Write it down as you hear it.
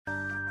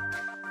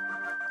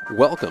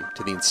Welcome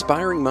to the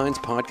Inspiring Minds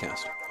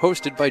podcast,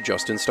 hosted by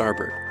Justin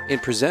Starbird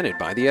and presented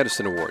by the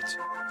Edison Awards.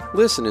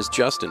 Listen as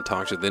Justin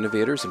talks with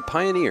innovators and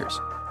pioneers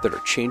that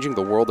are changing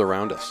the world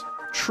around us.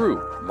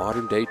 True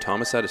modern-day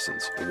Thomas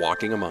Edisons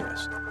walking among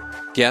us.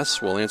 Guests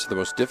will answer the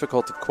most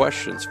difficult of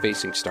questions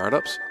facing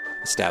startups,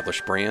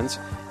 established brands,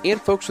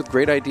 and folks with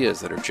great ideas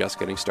that are just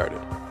getting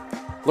started.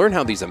 Learn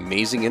how these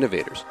amazing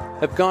innovators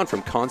have gone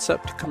from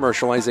concept to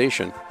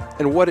commercialization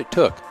and what it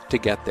took to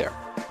get there.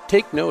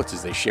 Take notes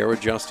as they share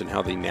with Justin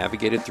how they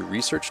navigated through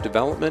research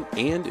development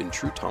and, in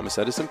true Thomas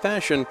Edison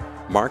fashion,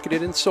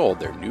 marketed and sold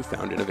their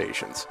newfound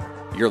innovations.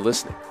 You're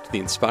listening to the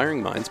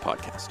Inspiring Minds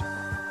podcast.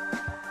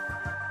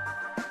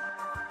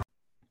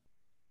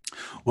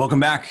 Welcome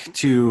back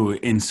to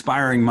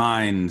Inspiring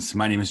Minds.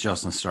 My name is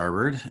Justin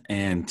Starbird,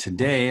 and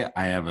today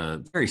I have a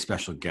very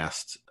special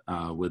guest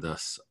with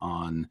us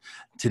on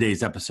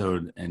today's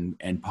episode and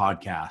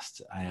podcast.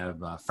 I have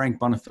Frank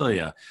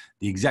Bonfiglio,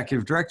 the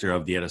Executive Director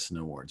of the Edison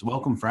Awards.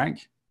 Welcome,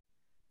 Frank.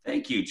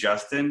 Thank you,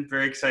 Justin.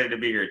 Very excited to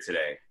be here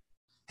today.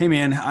 Hey,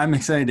 man, I'm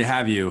excited to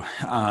have you.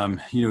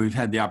 We've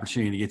had the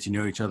opportunity to get to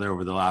know each other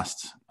over the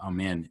last,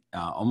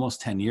 almost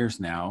 10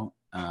 years now,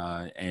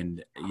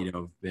 and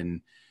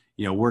been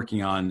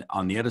working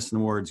on the Edison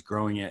Awards,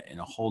 growing it in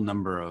a whole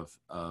number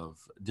of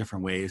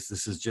different ways.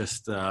 This is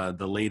just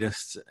the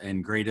latest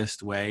and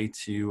greatest way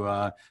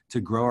to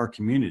grow our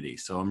community.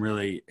 So I'm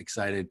really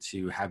excited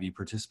to have you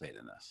participate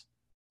in this.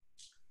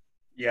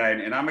 Yeah,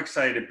 and I'm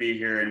excited to be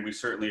here, and we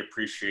certainly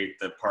appreciate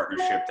the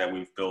partnership that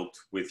we've built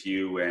with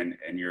you and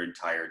your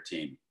entire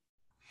team.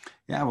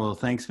 Yeah, well,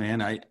 thanks,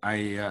 man.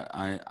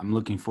 I'm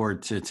looking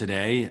forward to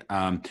today.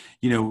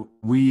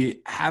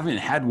 We haven't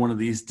had one of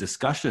these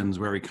discussions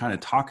where we kind of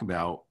talk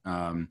about,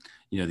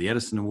 the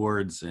Edison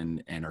Awards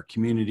and our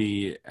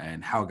community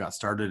and how it got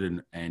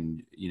started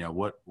and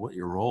what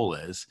your role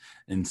is.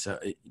 And so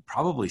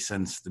probably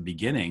since the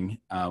beginning,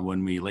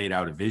 when we laid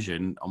out a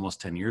vision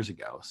almost 10 years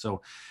ago.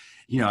 So,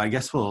 I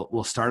guess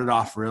we'll start it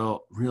off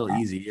real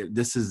easy.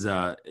 This is,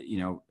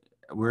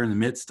 we're in the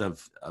midst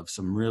of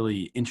some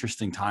really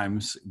interesting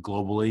times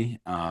globally.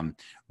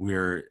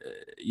 We're,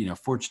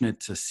 fortunate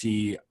to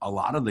see a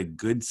lot of the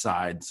good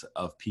sides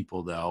of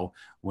people, though,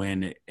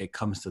 when it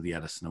comes to the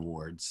Edison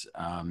Awards.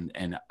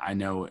 And I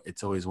know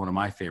it's always one of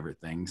my favorite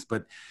things.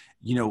 But,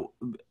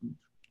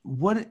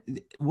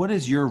 what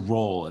is your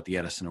role at the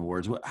Edison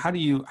Awards? How do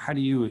you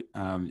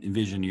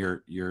envision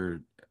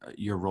your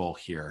role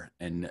here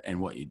and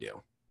what you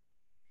do?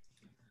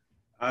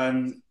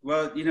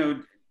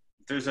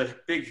 There's a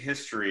big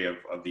history of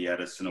the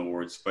Edison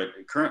Awards, but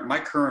my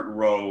current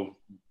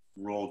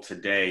role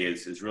today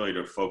is really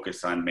to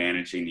focus on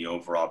managing the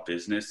overall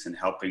business and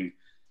helping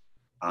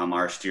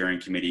our steering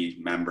committee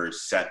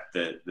members set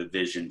the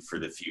vision for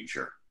the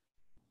future.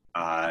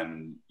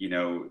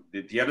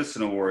 The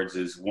Edison Awards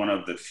is one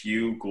of the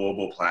few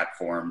global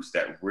platforms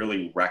that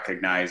really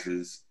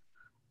recognizes,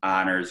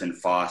 honors, and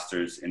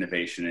fosters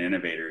innovation and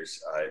innovators.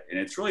 And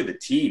it's really the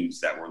teams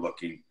that we're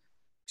looking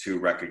to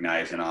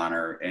recognize and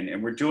honor.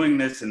 And we're doing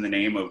this in the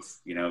name of,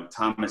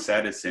 Thomas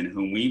Edison,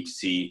 whom we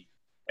see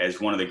as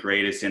one of the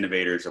greatest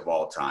innovators of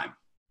all time.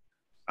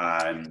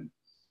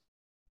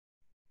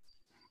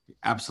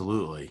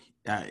 Absolutely.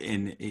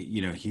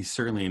 He's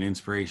certainly an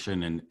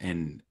inspiration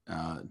and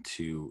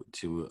to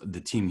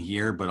the team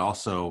here, but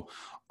also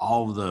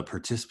all of the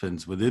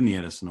participants within the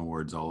Edison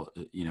Awards,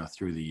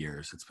 through the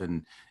years. It's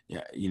been,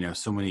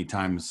 so many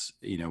times,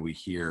 we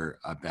hear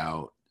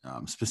about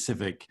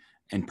specific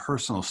and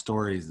personal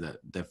stories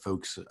that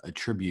folks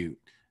attribute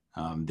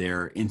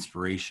their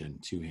inspiration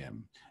to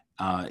him.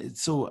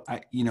 So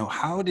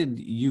how did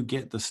you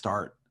get the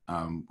start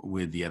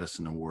with the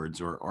Edison Awards,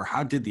 or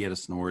how did the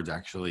Edison Awards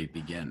actually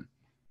begin?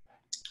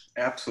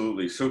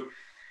 Absolutely. So,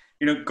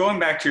 going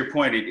back to your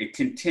point, it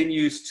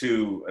continues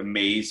to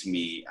amaze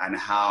me on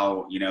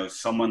how,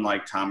 someone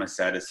like Thomas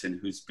Edison,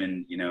 who's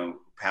been,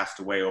 passed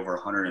away over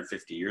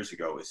 150 years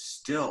ago, is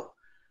still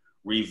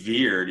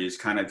revered as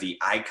kind of the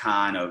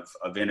icon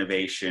of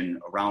innovation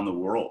around the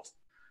world.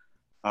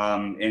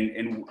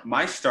 And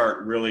my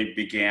start really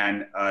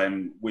began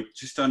with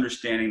just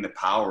understanding the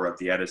power of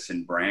the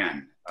Edison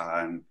brand.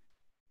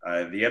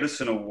 The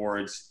Edison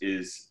Awards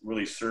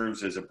really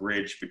serves as a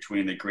bridge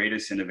between the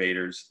greatest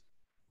innovators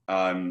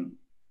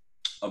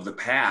of the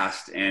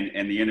past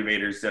and the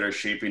innovators that are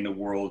shaping the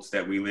worlds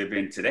that we live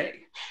in today.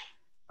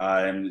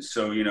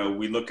 So,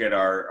 we look at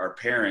our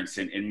parents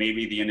and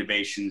maybe the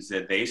innovations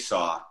that they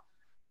saw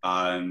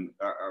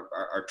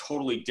are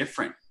totally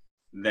different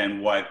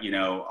than what,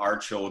 our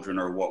children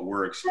or what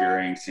we're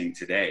experiencing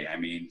today. I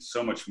mean,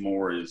 so much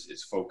more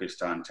is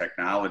focused on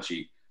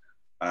technology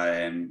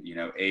and,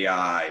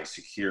 AI,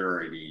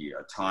 security,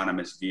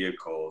 autonomous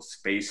vehicles,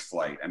 space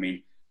flight. I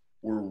mean,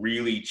 we're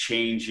really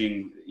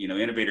changing,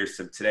 innovators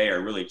of today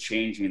are really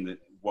changing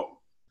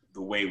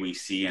the way we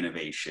see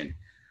innovation.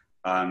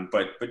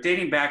 But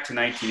dating back to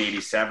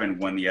 1987,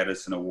 when the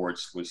Edison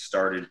Awards was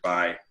started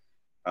by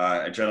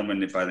a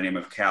gentleman by the name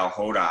of Cal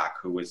Hodak,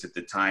 who was at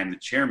the time the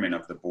chairman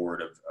of the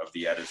board of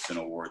the Edison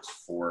Awards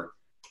for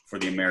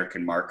the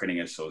American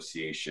Marketing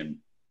Association.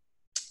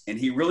 And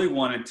he really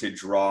wanted to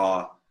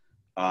draw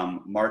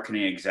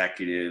marketing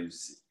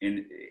executives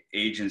in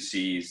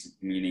agencies,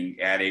 meaning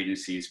ad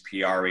agencies,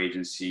 PR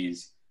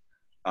agencies,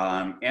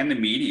 and the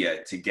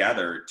media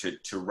together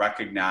to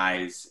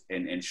recognize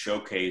and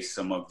showcase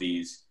some of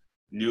these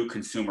new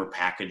consumer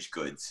packaged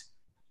goods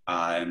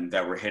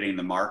that were hitting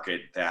the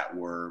market, that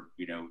were,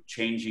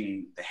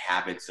 changing the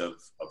habits of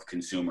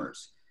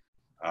consumers.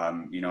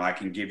 I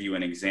can give you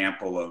an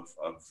example of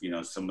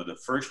some of the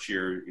first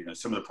year,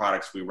 some of the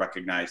products we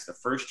recognized the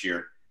first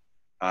year,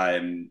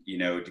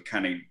 to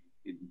kind of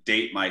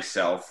date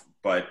myself,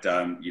 but,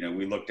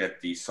 we looked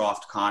at the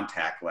soft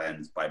contact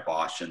lens by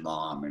Bausch and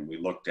Lomb, and we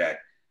looked at,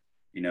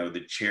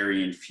 the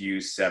cherry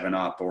infused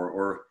 7-Up,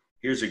 or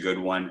here's a good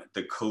one,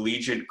 the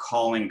collegiate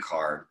calling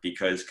card,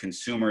 because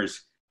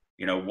consumers,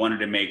 wanted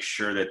to make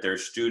sure that their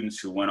students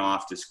who went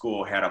off to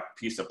school had a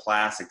piece of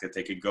plastic that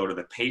they could go to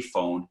the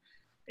payphone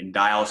and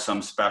dial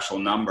some special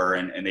number,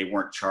 and they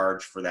weren't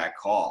charged for that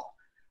call.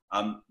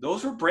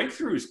 Those were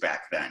breakthroughs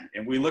back then.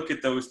 And we look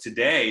at those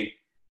today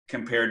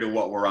compared to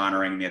what we're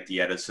honoring at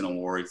the Edison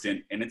Awards.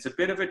 And it's a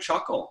bit of a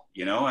chuckle,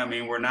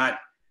 we're not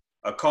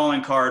a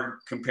calling card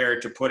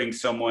compared to putting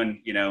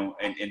someone,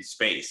 in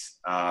space,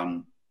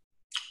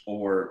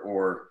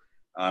 or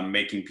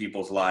making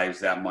people's lives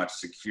that much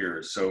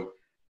secure. So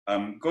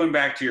going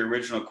back to your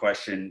original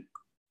question,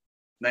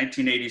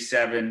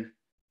 1987,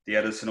 the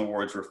Edison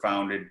Awards were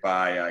founded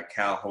by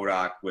Cal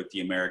Hodak with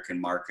the American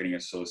Marketing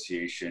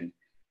Association.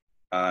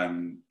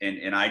 And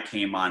I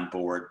came on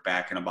board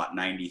back in about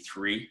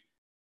 93.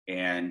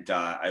 And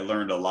I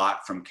learned a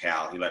lot from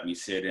Cal. He let me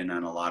sit in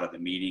on a lot of the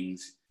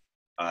meetings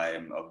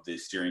of the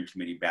steering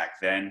committee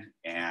back then.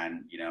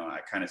 And,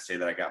 I kind of say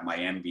that I got my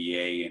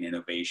MBA in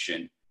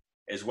innovation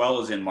as well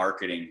as in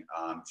marketing,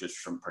 just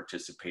from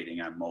participating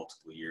on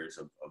multiple years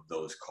of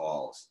those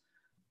calls.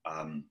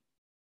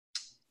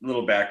 A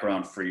little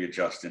background for you,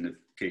 Justin, in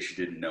case you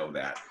didn't know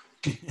that.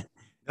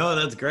 No,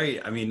 that's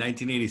great.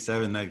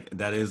 1987,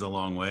 that is a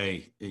long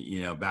way,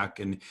 back.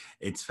 And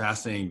it's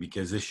fascinating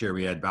because this year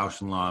we had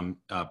Bausch & Lomb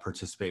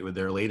participate with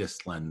their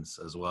latest lens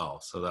as well.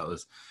 So that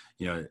was,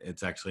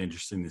 it's actually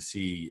interesting to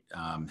see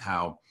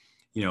how,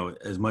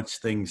 as much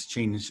things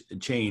change,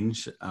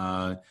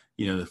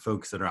 the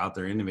folks that are out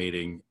there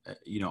innovating,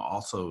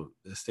 also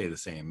stay the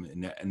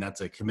same. And that's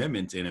a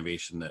commitment to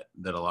innovation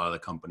that a lot of the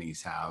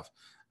companies have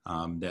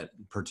that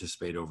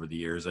participate over the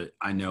years.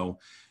 I know,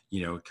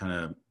 kind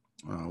of,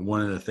 one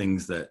of the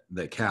things that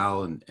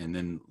Cal and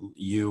then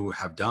you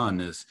have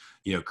done is,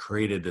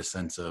 created a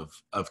sense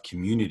of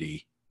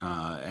community.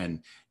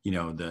 And,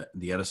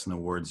 the Edison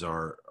Awards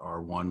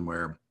are one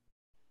where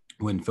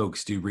when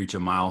folks do reach a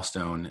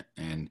milestone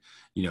and,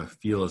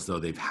 feel as though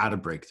they've had a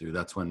breakthrough,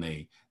 that's when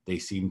they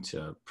seem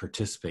to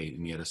participate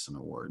in the Edison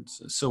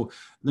Awards. So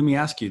let me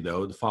ask you,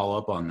 though, to follow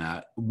up on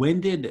that,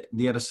 when did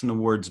the Edison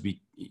Awards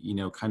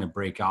kind of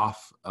break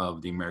off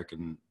of the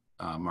American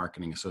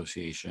Marketing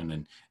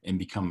Association and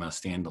become a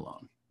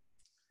standalone?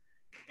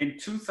 In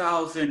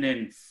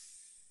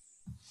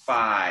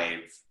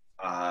 2005,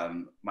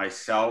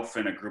 myself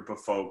and a group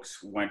of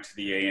folks went to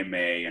the AMA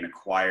and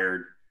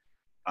acquired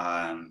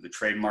the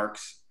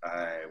trademarks.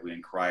 We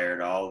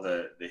acquired all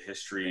the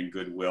history and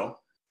goodwill.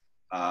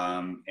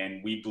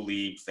 And we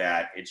believe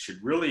that it should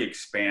really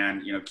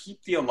expand,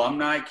 keep the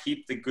alumni,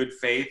 keep the good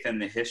faith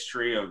and the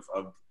history of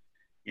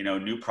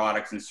new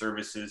products and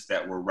services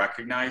that were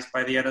recognized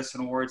by the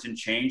Edison Awards and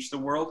change the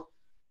world,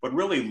 but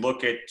really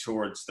look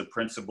towards the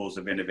principles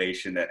of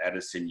innovation that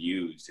Edison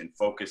used and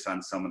focus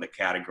on some of the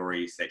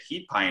categories that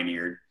he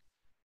pioneered,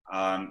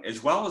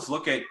 as well as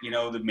look at,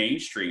 the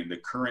mainstream, the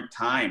current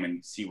time,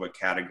 and see what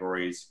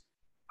categories,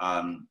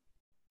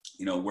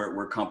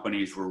 where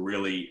companies were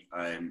really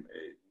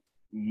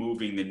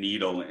moving the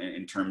needle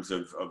in terms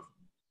of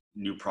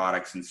new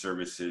products and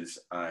services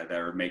that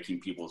are making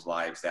people's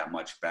lives that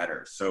much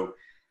better. So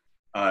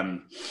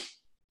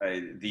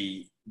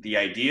the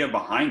idea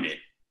behind it,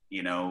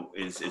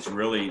 is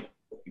really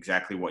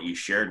exactly what you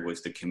shared,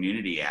 was the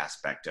community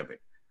aspect of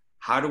it.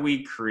 How do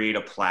we create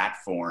a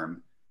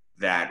platform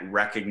that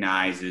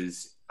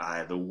recognizes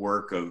the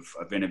work of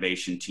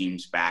innovation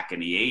teams back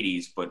in the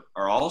 80s, but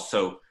are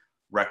also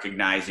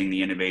recognizing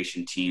the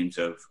innovation teams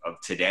of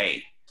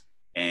today,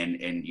 and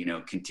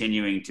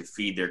continuing to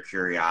feed their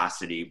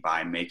curiosity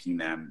by making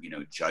them,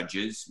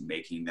 judges,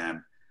 making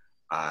them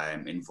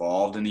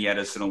involved in the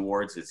Edison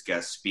Awards as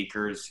guest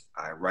speakers,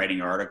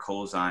 writing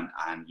articles on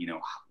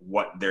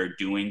what they're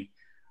doing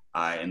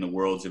in the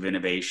worlds of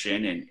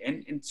innovation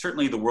and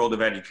certainly the world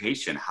of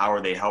education. How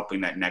are they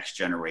helping that next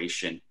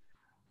generation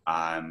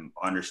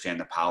understand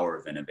the power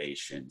of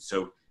innovation?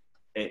 So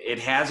it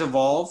has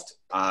evolved,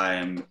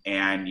 and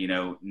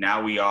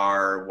now we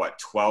are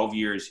 12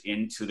 years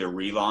into the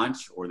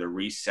relaunch or the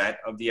reset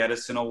of the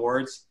Edison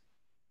Awards.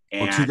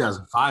 And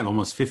 2005,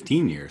 almost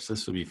 15 years.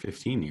 This will be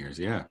 15 years.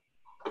 Yeah.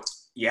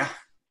 Yeah.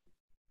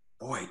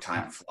 Boy,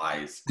 time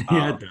flies.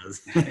 Yeah, it does.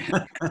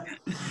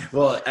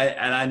 Well,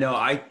 I know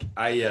I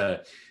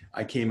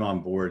came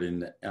on board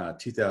in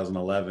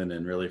 2011,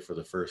 and really for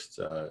the first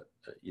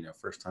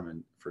first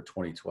time for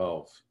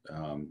 2012.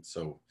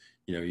 So,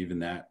 even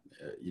that,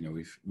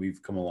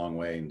 we've come a long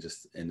way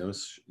in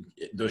those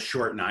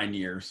short 9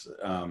 years.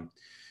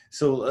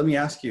 So let me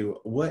ask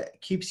you,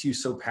 what keeps you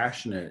so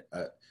passionate?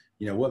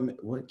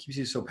 What keeps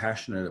you so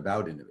passionate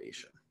about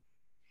innovation?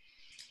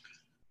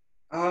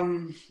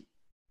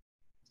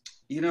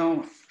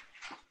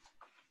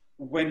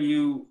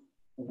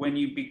 When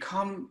you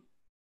become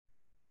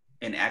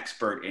an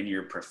expert in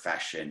your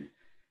profession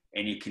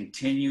and you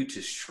continue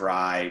to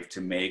strive to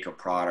make a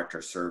product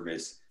or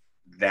service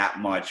that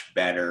much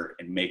better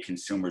and make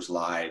consumers'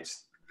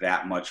 lives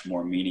that much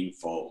more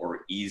meaningful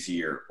or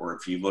easier, or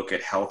if you look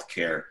at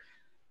healthcare,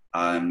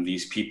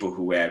 these people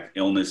who have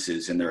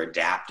illnesses and they're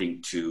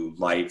adapting to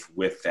life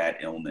with that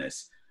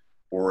illness,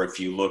 or if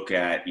you look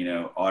at,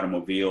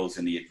 automobiles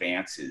and the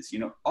advances,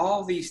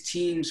 all these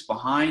teams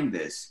behind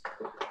this,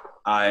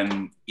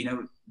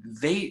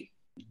 they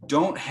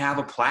don't have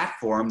a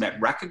platform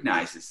that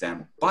recognizes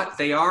them, but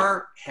they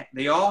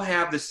all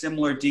have the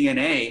similar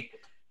DNA,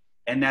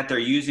 and that they're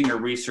using a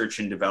research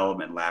and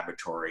development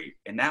laboratory,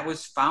 and that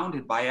was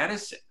founded by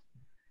Edison.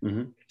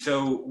 Mm-hmm.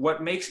 So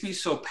what makes me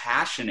so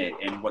passionate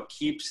and what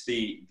keeps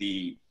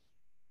the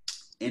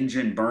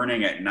engine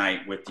burning at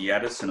night with the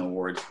Edison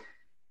Awards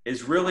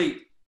is really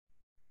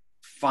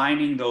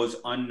finding those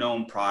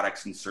unknown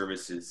products and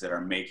services that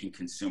are making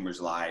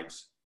consumers'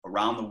 lives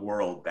around the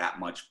world that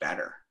much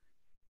better.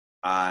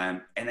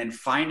 And then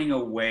finding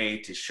a way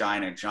to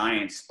shine a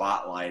giant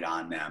spotlight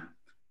on them,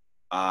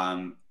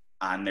 on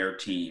their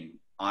team,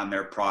 on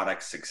their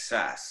product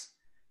success,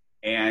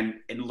 and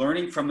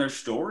learning from their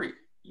story.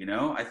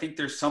 I think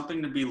there's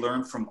something to be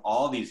learned from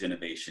all these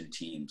innovation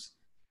teams,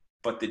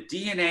 but the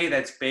DNA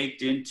that's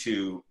baked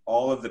into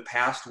all of the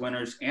past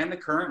winners and the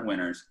current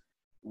winners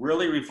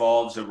really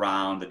revolves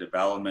around the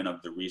development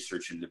of the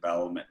research and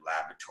development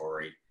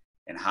laboratory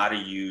and how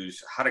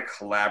to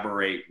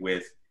collaborate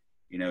with,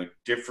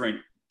 different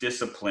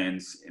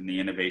disciplines in the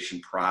innovation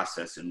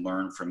process and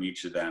learn from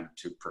each of them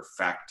to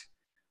perfect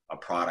a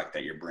product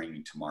that you're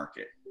bringing to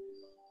market.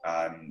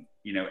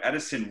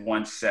 Edison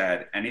once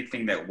said,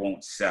 anything that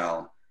won't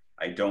sell,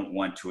 I don't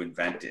want to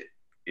invent it.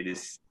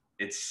 Its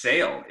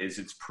sale is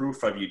its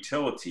proof of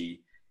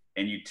utility,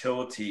 and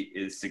utility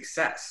is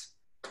success.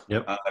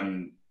 Yep.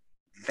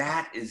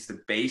 That is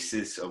the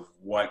basis of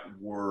what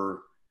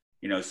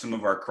some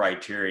of our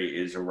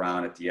criteria is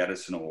around at the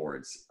Edison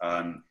Awards.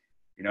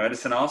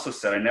 Edison also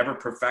said, I never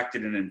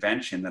perfected an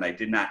invention that I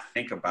did not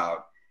think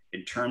about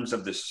in terms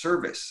of the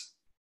service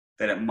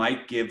that it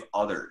might give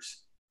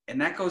others. And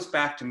that goes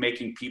back to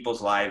making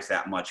people's lives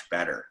that much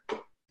better.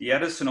 The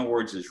Edison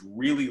Awards is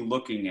really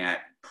looking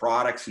at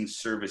products and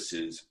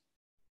services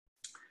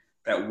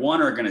that,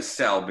 one, are going to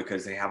sell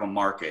because they have a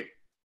market,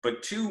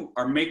 but two,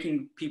 are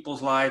making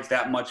people's lives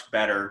that much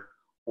better,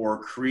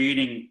 or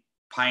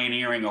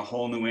pioneering a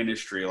whole new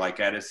industry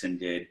like Edison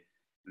did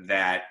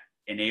that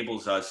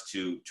enables us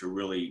to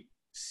really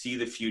see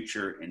the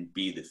future and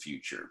be the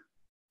future.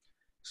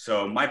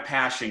 So my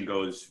passion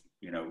goes,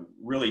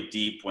 really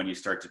deep when you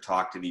start to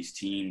talk to these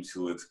teams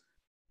who have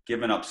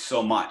given up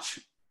so much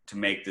to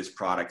make this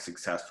product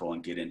successful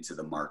and get into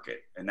the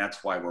market. And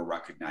that's why we're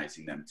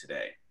recognizing them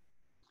today.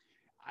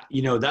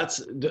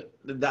 That's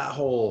that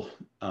whole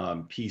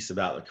piece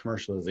about the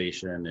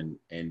commercialization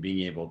and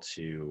being able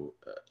to,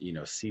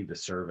 see the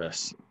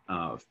service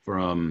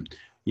from,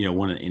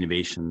 one of the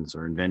innovations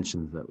or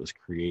inventions that was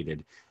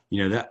created.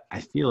 That I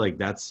feel like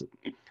that's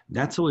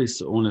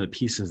always one of the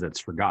pieces that's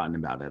forgotten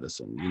about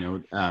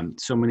Edison.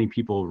 So many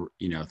people,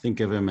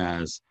 think of him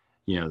as,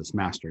 this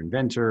master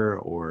inventor,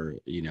 or,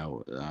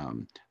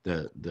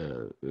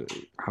 the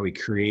how he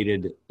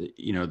created,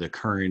 the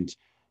current,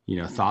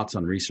 thoughts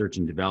on research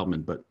and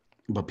development,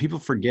 but people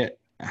forget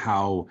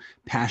how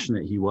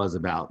passionate he was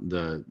about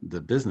the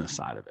business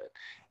side of it.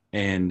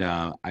 And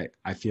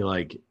I feel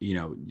like,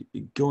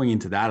 going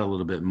into that a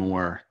little bit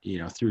more,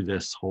 through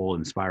this whole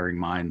Inspiring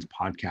Minds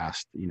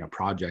podcast,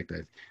 project,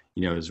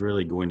 is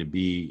really going to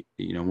be,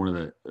 one of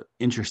the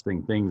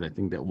interesting things I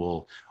think that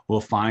we'll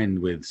find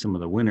with some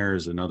of the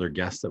winners and other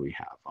guests that we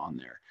have on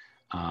there,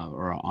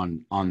 or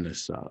on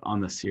this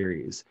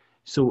series.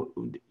 So,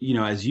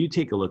 as you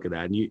take a look at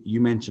that, and you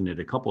mentioned it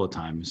a couple of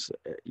times,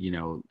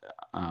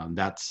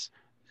 that's,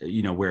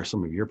 where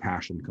some of your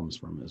passion comes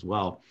from as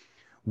well.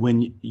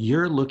 When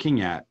you're looking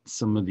at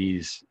some of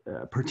these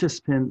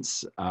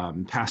participants,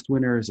 past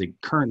winners,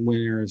 current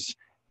winners,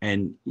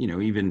 and,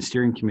 even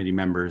steering committee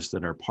members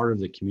that are part of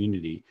the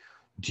community,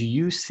 do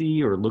you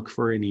see or look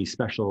for any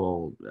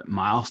special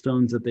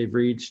milestones that they've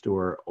reached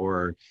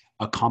or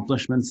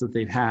accomplishments that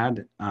they've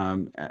had,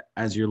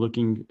 as you're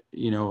looking,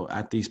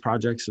 at these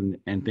projects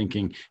and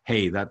thinking,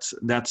 hey, that's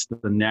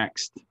the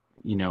next,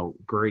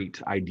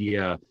 great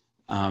idea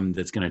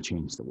that's going to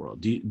change the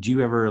world? Do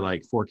you ever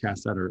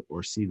forecast that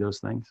or see those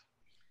things?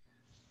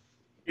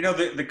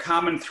 The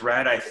common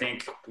thread, I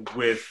think,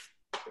 with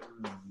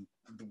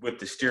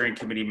the steering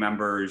committee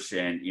members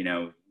and,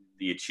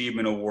 the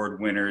Achievement Award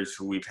winners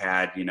who we've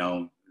had,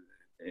 an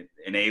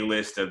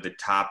A-list of the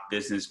top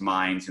business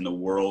minds in the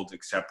world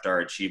accept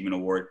our Achievement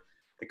Award.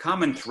 the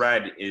common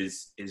thread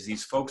is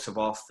these folks have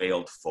all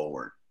failed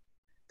forward.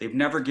 They've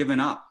never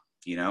given up,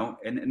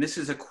 and this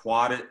is a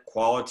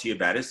quality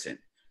of Edison.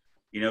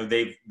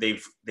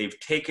 They've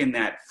taken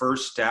that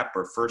first step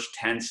or first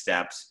 10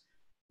 steps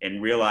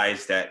and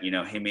realized that,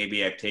 hey,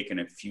 maybe I've taken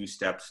a few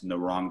steps in the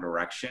wrong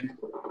direction,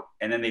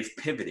 and then they've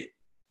pivoted.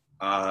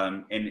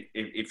 And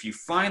if you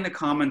find the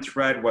common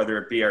thread, whether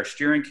it be our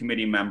steering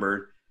committee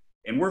member,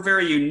 and we're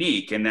very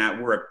unique in that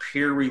we're a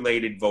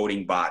peer-related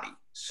voting body.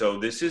 So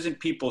this isn't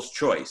people's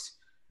choice.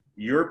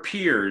 Your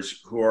peers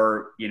who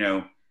are,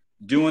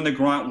 doing the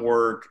grunt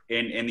work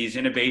in these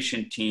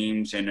innovation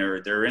teams, and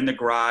they're in the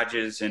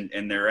garages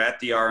and they're at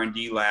the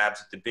R&D labs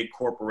at the big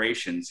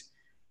corporations.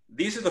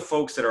 These are the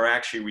folks that are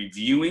actually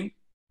reviewing,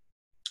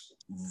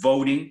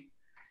 voting,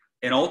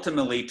 and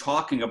ultimately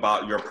talking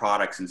about your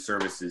products and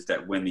services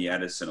that win the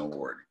Edison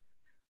Award.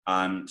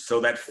 So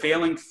that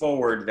failing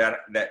forward,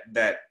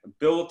 that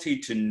ability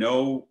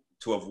to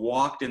have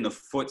walked in the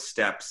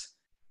footsteps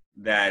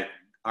that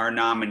our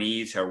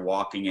nominees are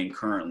walking in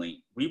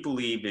currently, we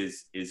believe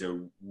is a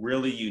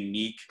really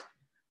unique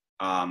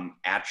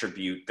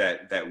attribute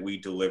that we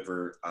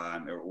deliver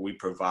or we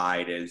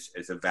provide as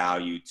a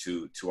value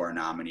to our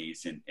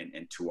nominees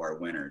and to our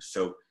winners.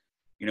 So,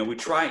 we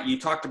try, you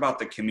talked about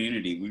the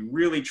community. We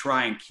really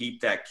try and keep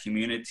that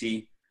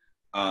community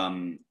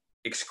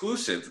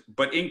exclusive,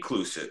 but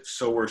inclusive.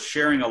 So we're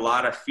sharing a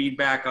lot of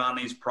feedback on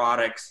these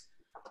products.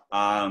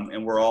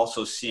 And we're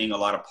also seeing a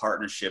lot of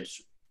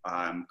partnerships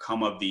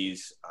come of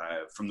these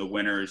from the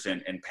winners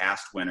and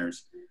past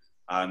winners,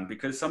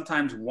 because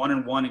sometimes 1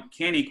 and 1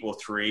 can equal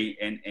 3,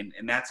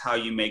 and that's how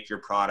you make your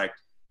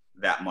product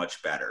that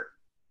much better.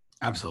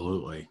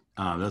 Absolutely.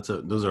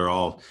 Those are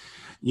all,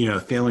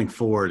 failing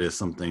forward is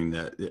something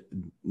that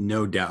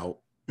no doubt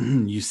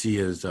you see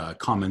as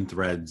common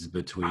threads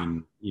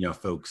between,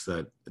 folks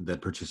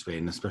that participate,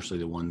 and especially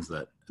the ones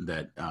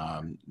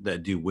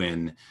that do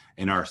win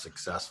and are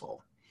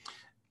successful.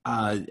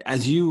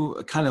 As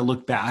you kind of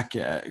look back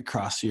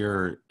across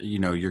your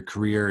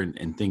career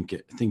and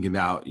think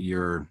about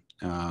your,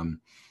 some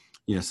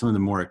of the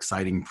more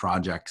exciting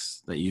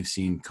projects that you've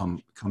seen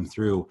come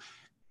through,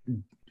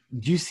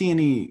 do you see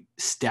any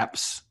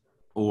steps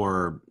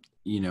or,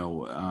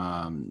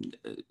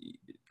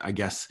 I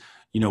guess,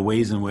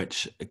 ways in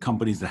which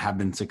companies that have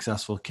been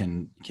successful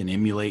can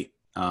emulate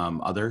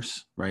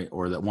others, right?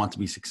 Or that want to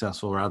be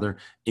successful, rather,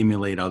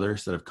 emulate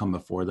others that have come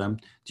before them?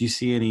 Do you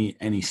see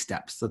any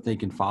steps that they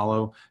can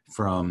follow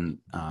from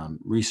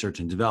research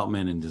and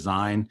development and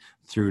design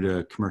through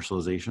to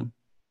commercialization?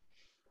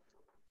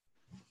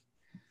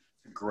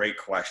 Great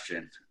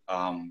question.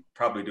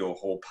 Probably do a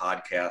whole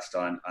podcast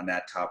on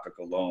that topic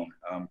alone.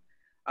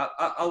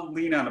 I'll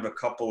lean on a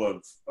couple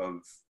of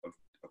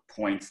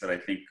points that I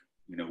think,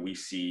 we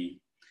see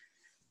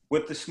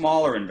with the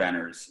smaller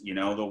inventors,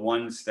 the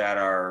ones that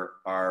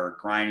are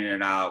grinding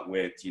it out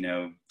with,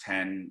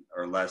 10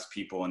 or less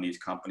people in these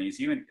companies,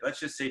 even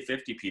let's just say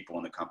 50 people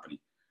in the company.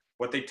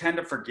 What they tend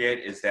to forget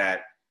is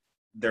that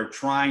they're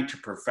trying to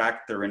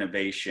perfect their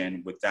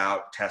innovation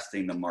without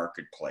testing the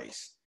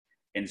marketplace.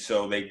 And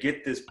so they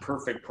get this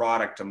perfect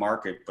product to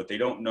market, but they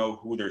don't know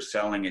who they're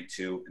selling it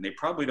to. And they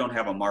probably don't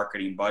have a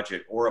marketing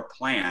budget or a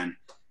plan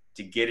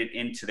to get it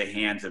into the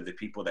hands of the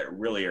people that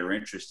really are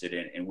interested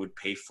in and would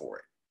pay for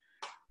it.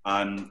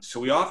 So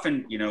we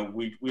often,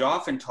 we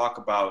often talk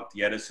about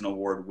the Edison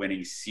Award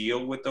winning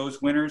seal with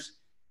those winners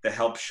to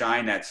help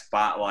shine that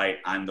spotlight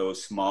on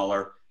those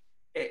smaller,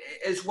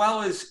 as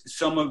well as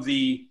some of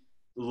the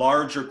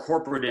larger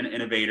corporate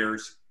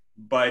innovators.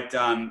 But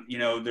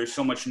there's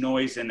so much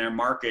noise in their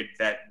market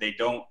that they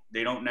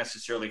don't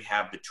necessarily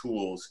have the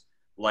tools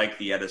like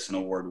the Edison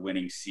Award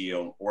winning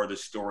seal or the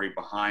story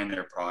behind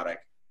their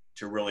product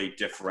to really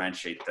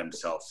differentiate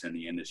themselves in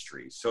the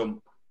industry.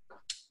 So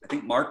I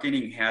think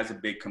marketing has a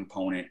big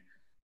component,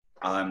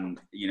 on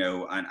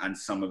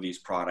some of these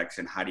products,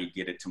 and how do you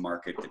get it to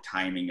market, the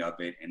timing of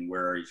it, and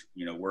where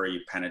are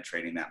you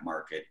penetrating that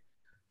market.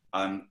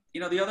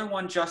 The other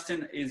one,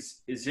 Justin,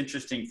 is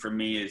interesting for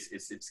me is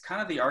it's kind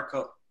of the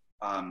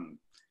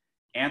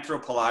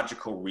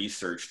anthropological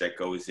research that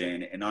goes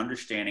in and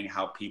understanding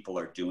how people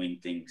are doing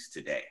things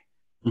today.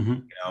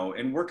 Mm-hmm.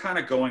 And we're kind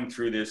of going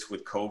through this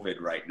with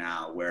COVID right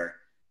now where,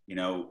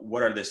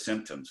 what are the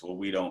symptoms? Well,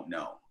 we don't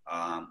know.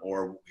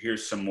 Or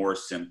here's some more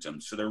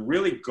symptoms. So they're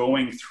really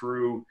going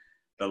through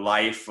the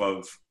life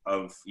of,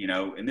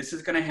 and this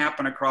is going to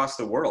happen across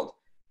the world.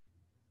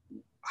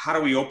 How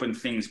do we open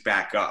things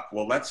back up?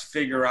 Well, let's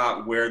figure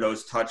out where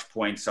those touch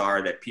points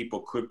are that people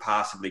could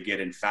possibly get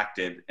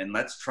infected. And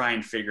let's try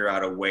and figure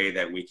out a way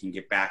that we can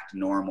get back to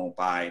normal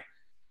by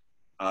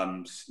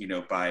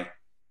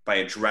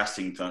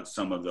addressing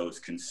some of those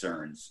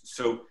concerns.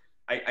 So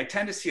I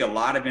tend to see a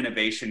lot of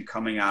innovation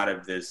coming out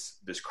of this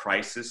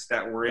crisis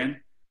that we're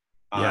in.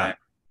 Yeah.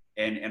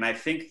 And I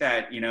think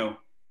that,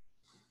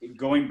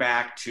 going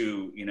back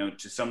to,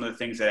 to some of the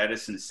things that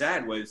Edison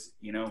said was,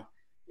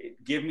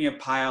 give me a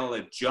pile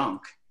of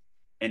junk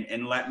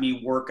and let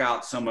me work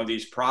out some of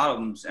these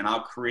problems, and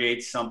I'll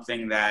create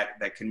something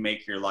that can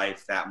make your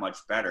life that much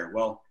better.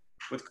 Well,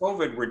 with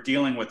COVID, we're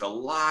dealing with a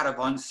lot of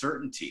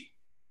uncertainty,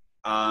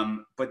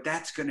 but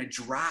that's going to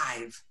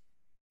drive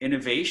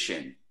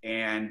innovation.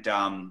 And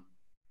I'm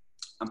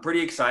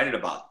pretty excited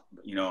about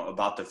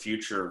the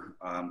future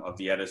of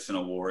the Edison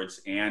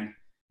Awards, and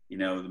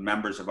the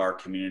members of our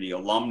community,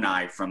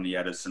 alumni from the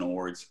Edison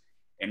Awards,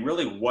 and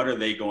really what are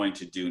they going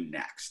to do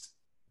next?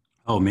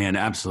 Oh man,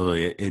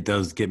 absolutely. It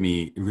does get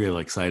me real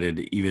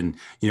excited. Even,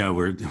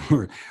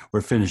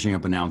 we're finishing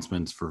up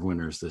announcements for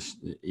winners this,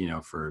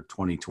 for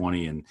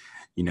 2020. And,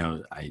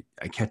 I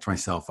catch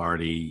myself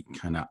already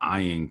kind of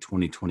eyeing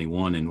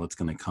 2021 and what's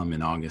going to come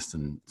in August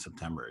and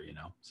September,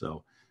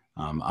 so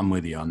I'm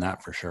with you on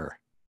that for sure.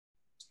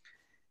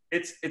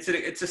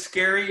 It's a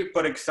scary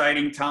but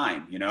exciting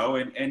time,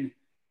 and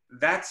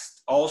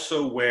that's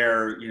also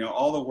where,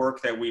 all the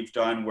work that we've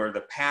done, where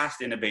the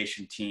past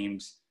innovation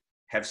teams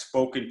have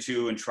spoken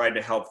to and tried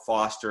to help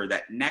foster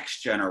that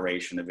next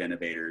generation of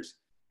innovators,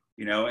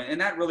 and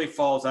that really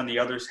falls on the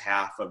other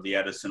half of the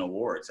Edison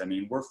Awards. I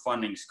mean, we're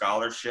funding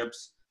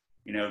scholarships.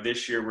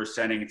 This year we're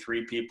sending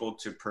 3 people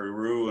to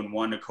Peru and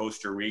 1 to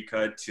Costa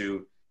Rica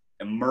to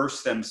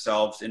immerse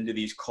themselves into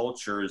these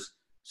cultures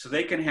so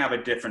they can have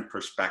a different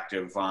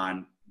perspective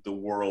on the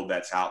world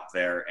that's out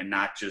there and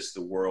not just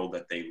the world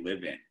that they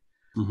live in.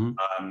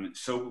 Mm-hmm.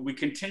 So we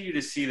continue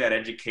to see that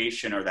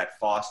education, or that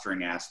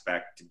fostering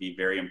aspect, to be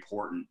very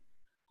important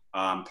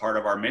part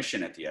of our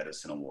mission at the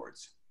Edison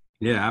Awards.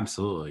 Yeah,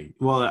 absolutely.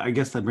 Well, I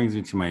guess that brings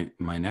me to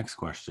my next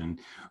question.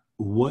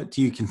 What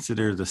do you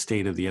consider the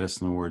state of the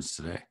Edison Awards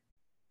today?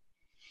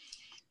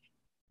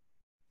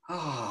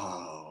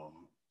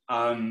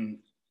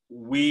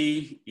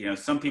 We,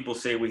 some people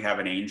say we have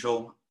an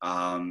angel.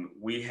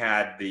 We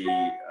had the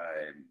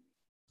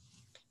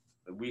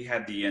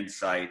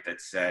insight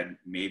that said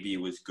maybe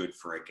it was good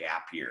for a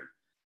gap year.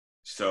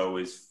 So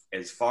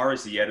as far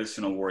as the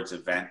Edison Awards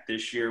event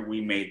this year, we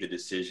made the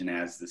decision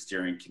as the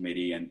steering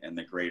committee and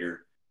the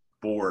greater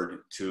board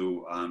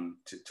to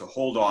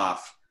hold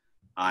off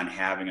on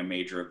having a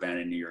major event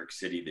in New York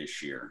City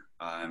this year.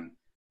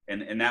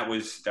 And that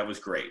was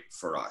great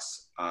for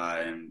us.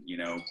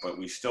 But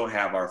we still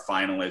have our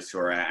finalists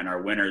and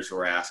our winners who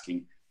are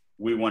asking,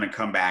 we want to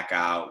come back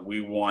out.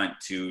 We want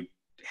to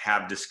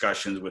have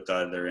discussions with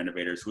other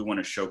innovators. We want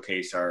to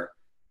showcase our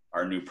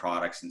new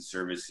products and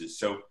services.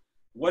 So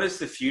what is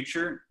the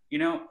future?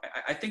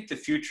 I think the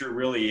future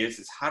really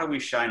is how do we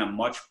shine a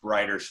much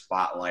brighter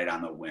spotlight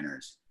on the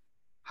winners?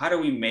 How do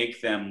we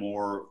make them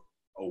more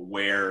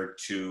aware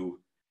to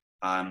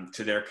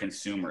their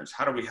consumers?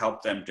 How do we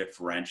help them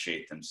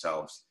differentiate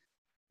themselves?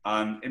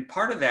 And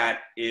part of that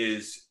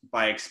is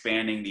by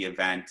expanding the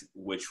event,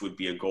 which would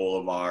be a goal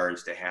of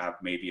ours, to have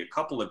maybe a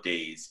couple of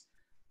days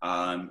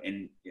of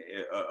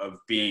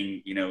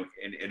being,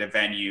 in a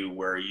venue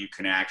where you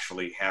can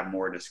actually have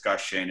more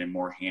discussion and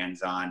more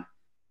hands-on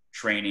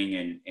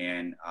training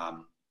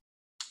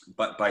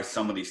but by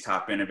some of these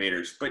top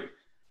innovators, but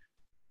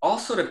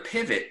also to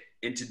pivot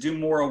and to do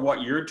more of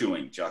what you're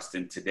doing,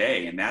 Justin,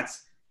 today. And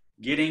that's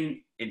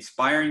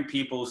inspiring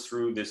people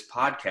through this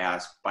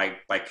podcast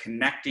by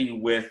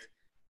connecting with,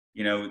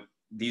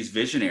 these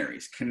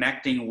visionaries,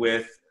 connecting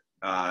with,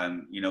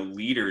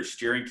 leaders,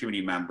 steering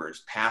committee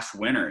members, past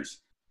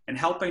winners, and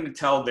helping to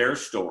tell their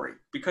story,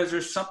 because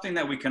there's something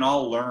that we can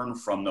all learn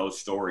from those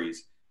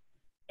stories.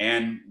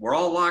 And we're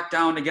all locked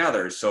down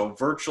together. So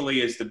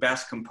virtually is the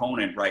best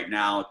component right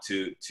now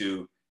to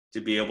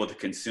be able to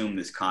consume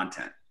this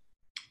content.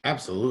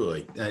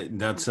 Absolutely.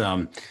 That's,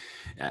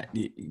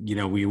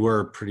 we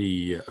were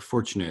pretty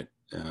fortunate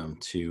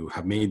to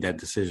have made that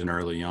decision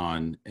early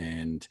on.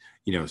 And,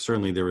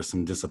 certainly there was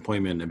some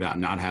disappointment about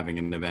not having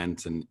an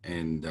event and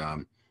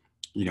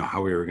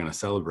how we were going to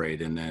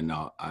celebrate. And then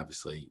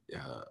obviously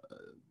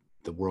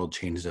the world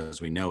changed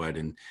as we know it.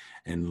 And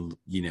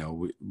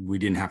we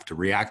didn't have to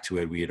react to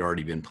it. We had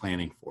already been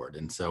planning for it.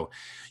 And so,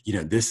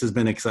 this has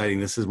been exciting.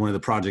 This is one of the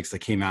projects that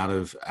came out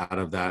of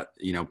that,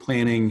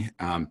 planning.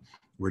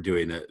 We're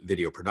doing a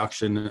video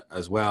production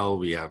as well.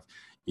 We have,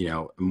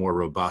 more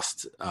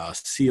robust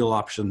seal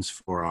options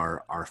for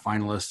our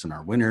finalists and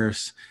our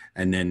winners.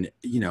 And then,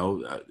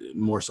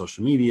 more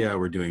social media.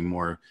 We're doing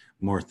more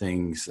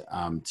things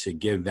to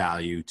give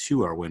value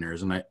to our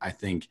winners. And I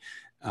think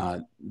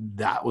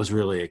that was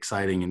really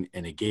exciting.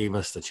 And it gave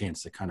us the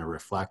chance to kind of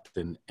reflect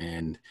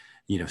and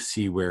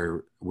see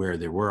where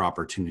there were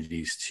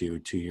opportunities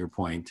to your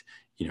point,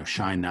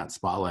 shine that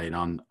spotlight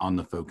on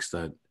the folks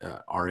that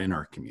are in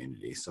our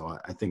community. So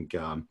I think,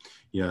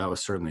 that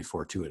was certainly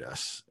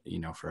fortuitous,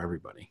 for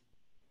everybody.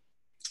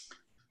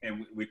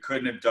 And we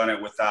couldn't have done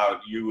it without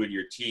you and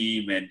your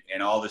team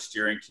and all the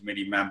steering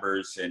committee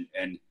members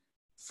and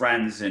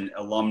friends and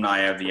alumni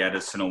of the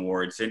Edison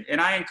Awards.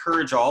 And I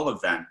encourage all of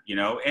them,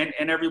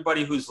 and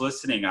everybody who's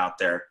listening out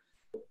there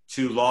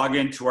to log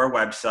into our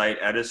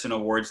website,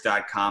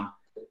 edisonawards.com.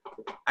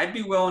 I'd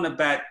be willing to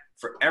bet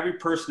for every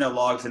person that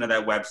logs into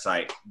that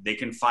website, they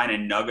can find a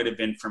nugget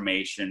of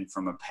information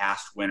from a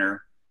past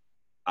winner,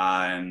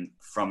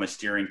 from a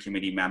steering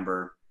committee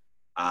member,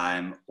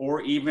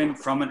 or even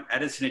from an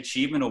Edison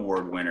Achievement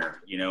Award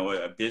winner,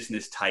 a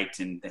business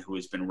titan who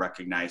has been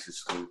recognized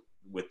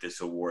with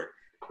this award.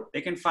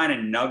 They can find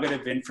a nugget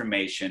of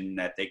information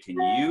that they can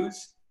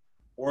use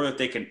or that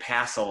they can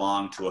pass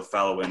along to a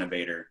fellow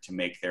innovator to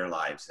make their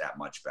lives that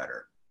much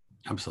better.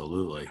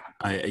 Absolutely.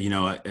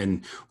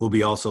 And we'll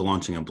be also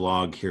launching a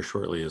blog here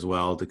shortly as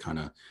well to kind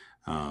of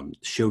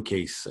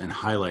showcase and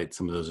highlight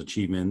some of those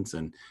achievements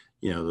and,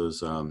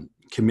 those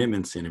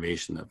commitments to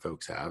innovation that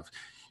folks have.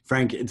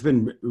 Frank, it's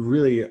been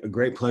really a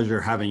great pleasure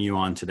having you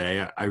on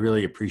today. I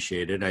really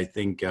appreciate it. I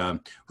think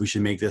we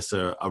should make this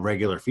a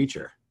regular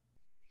feature.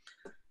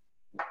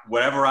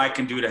 Whatever I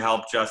can do to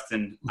help,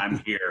 Justin, I'm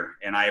here,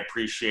 and I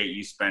appreciate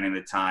you spending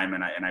the time,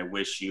 and I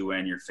wish you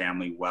and your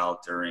family well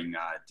during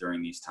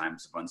these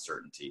times of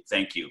uncertainty.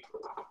 Thank you.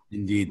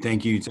 Indeed.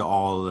 Thank you to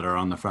all that are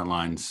on the front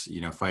lines,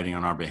 fighting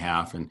on our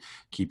behalf and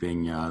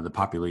keeping the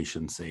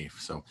population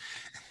safe. So,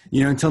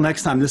 until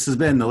next time, this has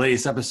been the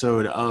latest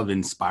episode of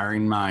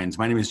Inspiring Minds.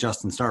 My name is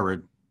Justin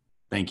Starbird.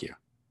 Thank you.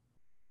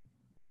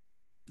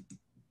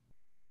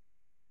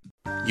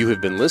 You have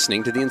been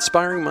listening to the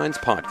Inspiring Minds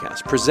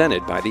podcast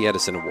presented by the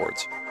Edison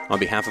Awards. On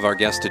behalf of our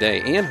guest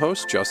today and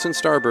host Justin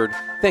Starbird,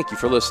 thank you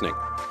for listening.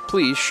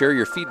 Please share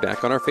your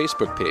feedback on our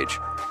Facebook page,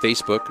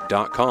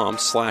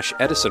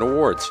 facebook.com/Edison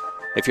Awards.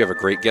 If you have a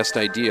great guest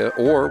idea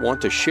or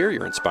want to share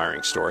your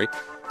inspiring story,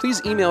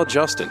 please email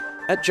Justin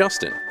at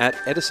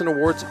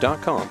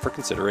justin@edisonawards.com for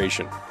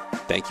consideration.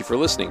 Thank you for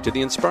listening to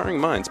the Inspiring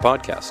Minds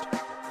podcast.